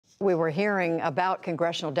We were hearing about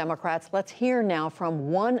congressional Democrats. Let's hear now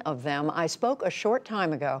from one of them. I spoke a short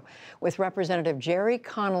time ago with Representative Gerry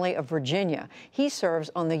Connolly of Virginia. He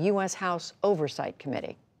serves on the U.S. House Oversight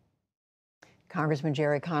Committee. Congressman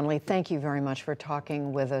Gerry Connolly, thank you very much for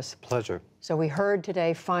talking with us. Pleasure. So we heard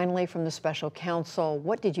today finally from the special counsel.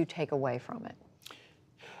 What did you take away from it?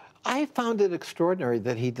 I found it extraordinary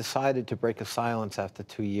that he decided to break a silence after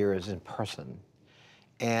 2 years in person.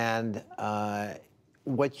 And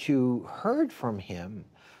what you heard from him,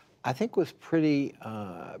 I think, was pretty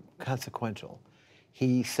consequential.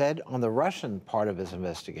 He said on the Russian part of his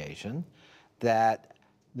investigation that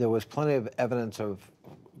there was plenty of evidence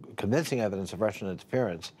convincing evidence of Russian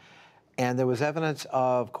interference, and there was evidence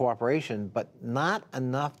of cooperation, but not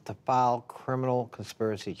enough to file criminal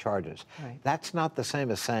conspiracy charges. Right. That's not the same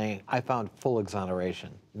as saying, I found full exoneration.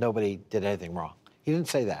 Nobody did anything wrong. He didn't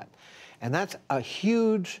say that. And that's a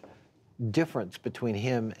huge difference between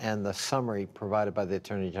him and the summary provided by the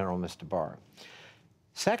Attorney General, Mr. Barr.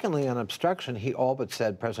 Secondly, on obstruction, he all but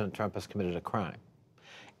said President Trump has committed a crime,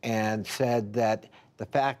 and said that the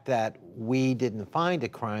fact that we didn't find a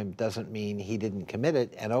crime doesn't mean he didn't commit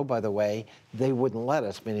it, and oh, by the way, they wouldn't let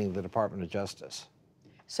us, meaning the Department of Justice.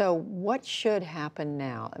 So what should happen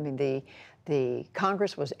now? I mean, the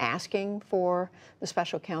Congress was asking for the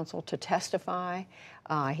special counsel to testify.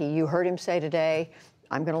 You heard him say today,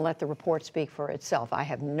 I'm going to let the report speak for itself. I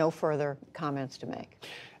have no further comments to make.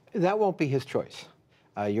 That won't be his choice.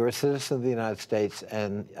 You're a citizen of the United States,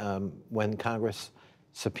 and when Congress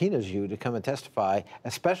subpoenas you to come and testify,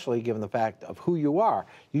 especially given the fact of who you are.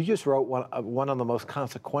 You just wrote one of the most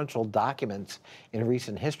consequential documents in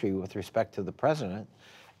recent history with respect to the president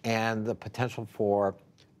and the potential for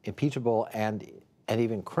impeachable and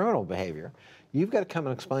even criminal behavior. You've got to come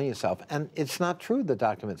and explain yourself. And it's not true the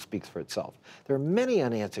document speaks for itself. There are many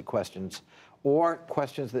unanswered questions or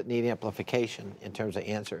questions that need amplification in terms of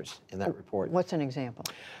answers in that report. What's an example?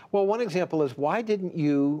 Well, one example is, why didn't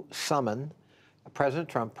you summon President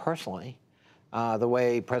Trump personally, the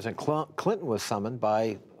way President Clinton was summoned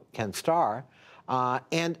by Ken Starr,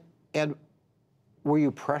 and were you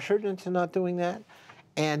pressured into not doing that?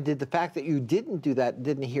 And did the fact that you didn't do that,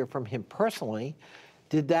 didn't hear from him personally,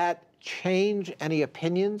 did that change any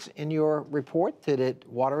opinions in your report? Did it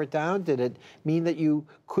water it down? Did it mean that you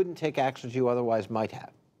couldn't take actions you otherwise might have?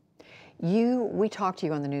 We talked to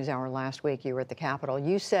you on the NewsHour last week. You were at the Capitol.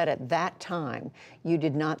 You said at that time you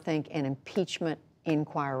did not think an impeachment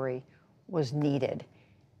inquiry was needed.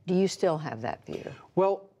 Do you still have that view?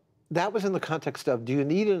 Well, that was in the context of, do you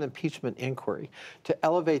need an impeachment inquiry to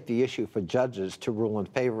elevate the issue for judges to rule in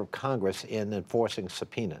favor of Congress in enforcing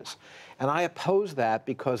subpoenas? And I oppose that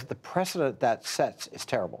because the precedent that sets is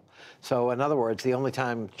terrible. So in other words, the only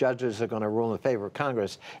time judges are going to rule in favor of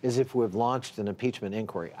Congress is if we've launched an impeachment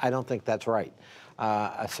inquiry. I don't think that's right.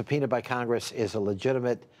 A subpoena by Congress is a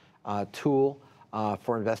legitimate tool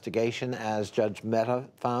for investigation, as Judge Mehta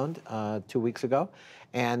found 2 weeks ago,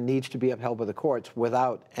 and needs to be upheld by the courts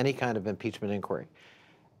without any kind of impeachment inquiry.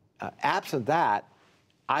 Absent that,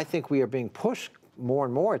 I think we are being pushed more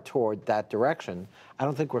and more toward that direction. I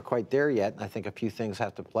don't think we're quite there yet, and I think a few things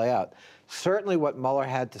have to play out. Certainly what Mueller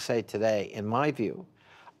had to say today, in my view,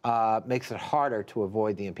 makes it harder to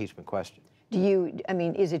avoid the impeachment question. I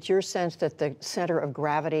mean, is it your sense that the center of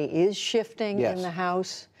gravity is shifting in the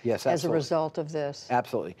House as a result of this?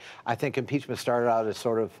 Absolutely. I think impeachment started out as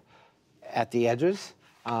sort of at the edges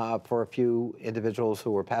for a few individuals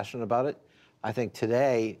who were passionate about it. I think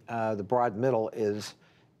today the broad middle is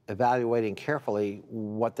evaluating carefully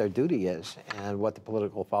what their duty is and what the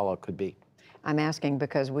political fallout could be. I'm asking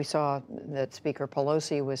because we saw that Speaker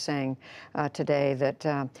Pelosi was saying today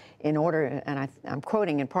that in order, and I'm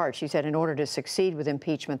quoting in part, she said, in order to succeed with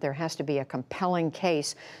impeachment, there has to be a compelling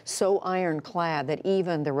case so ironclad that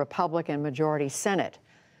even the Republican majority Senate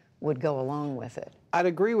would go along with it. I'd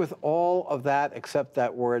agree with all of that except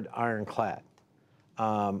that word ironclad.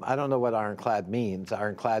 I don't know what ironclad means.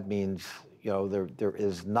 Ironclad means, you know, there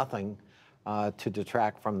is nothing to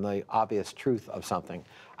detract from the obvious truth of something.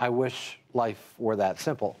 I wish life were that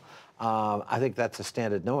simple. I think that's a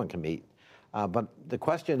standard no one can meet. But the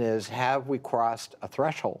question is, have we crossed a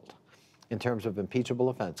threshold in terms of impeachable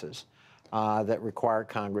offenses that require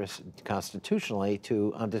Congress constitutionally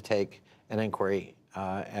to undertake an inquiry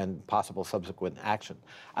and possible subsequent action?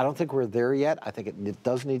 I don't think we're there yet. I think it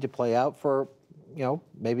does need to play out for, you know,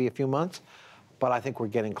 maybe a few months. But I think we're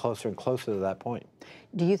getting closer and closer to that point.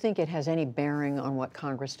 Do you think it has any bearing on what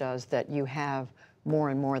Congress does that you have more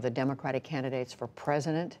and more of the Democratic candidates for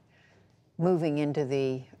president moving into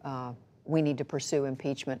the we need to pursue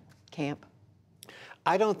impeachment camp?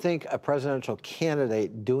 I don't think a presidential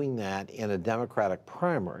candidate doing that in a Democratic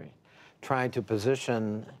primary, trying to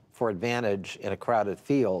position for advantage in a crowded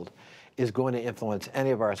field, is going to influence any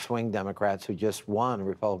of our swing Democrats who just won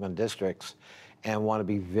Republican districts and want to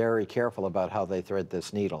be very careful about how they thread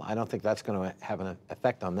this needle. I don't think that's going to have an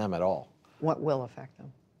effect on them at all. What will affect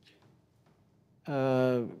them?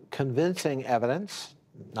 Convincing evidence,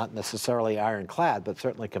 not necessarily ironclad, but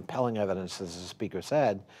certainly compelling evidence, as the Speaker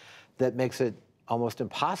said, that makes it almost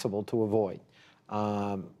impossible to avoid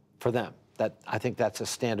for them. I think that's a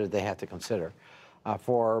standard they have to consider.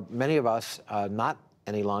 For many of us, not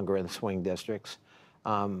any longer in swing districts,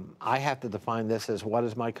 I have to define this as what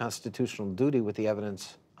is my constitutional duty with the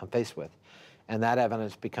evidence I'm faced with. And that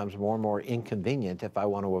evidence becomes more and more inconvenient if I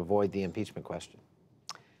want to avoid the impeachment question.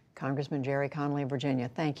 Congressman Gerry Connolly of Virginia,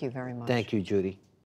 thank you very much. Thank you, Judy.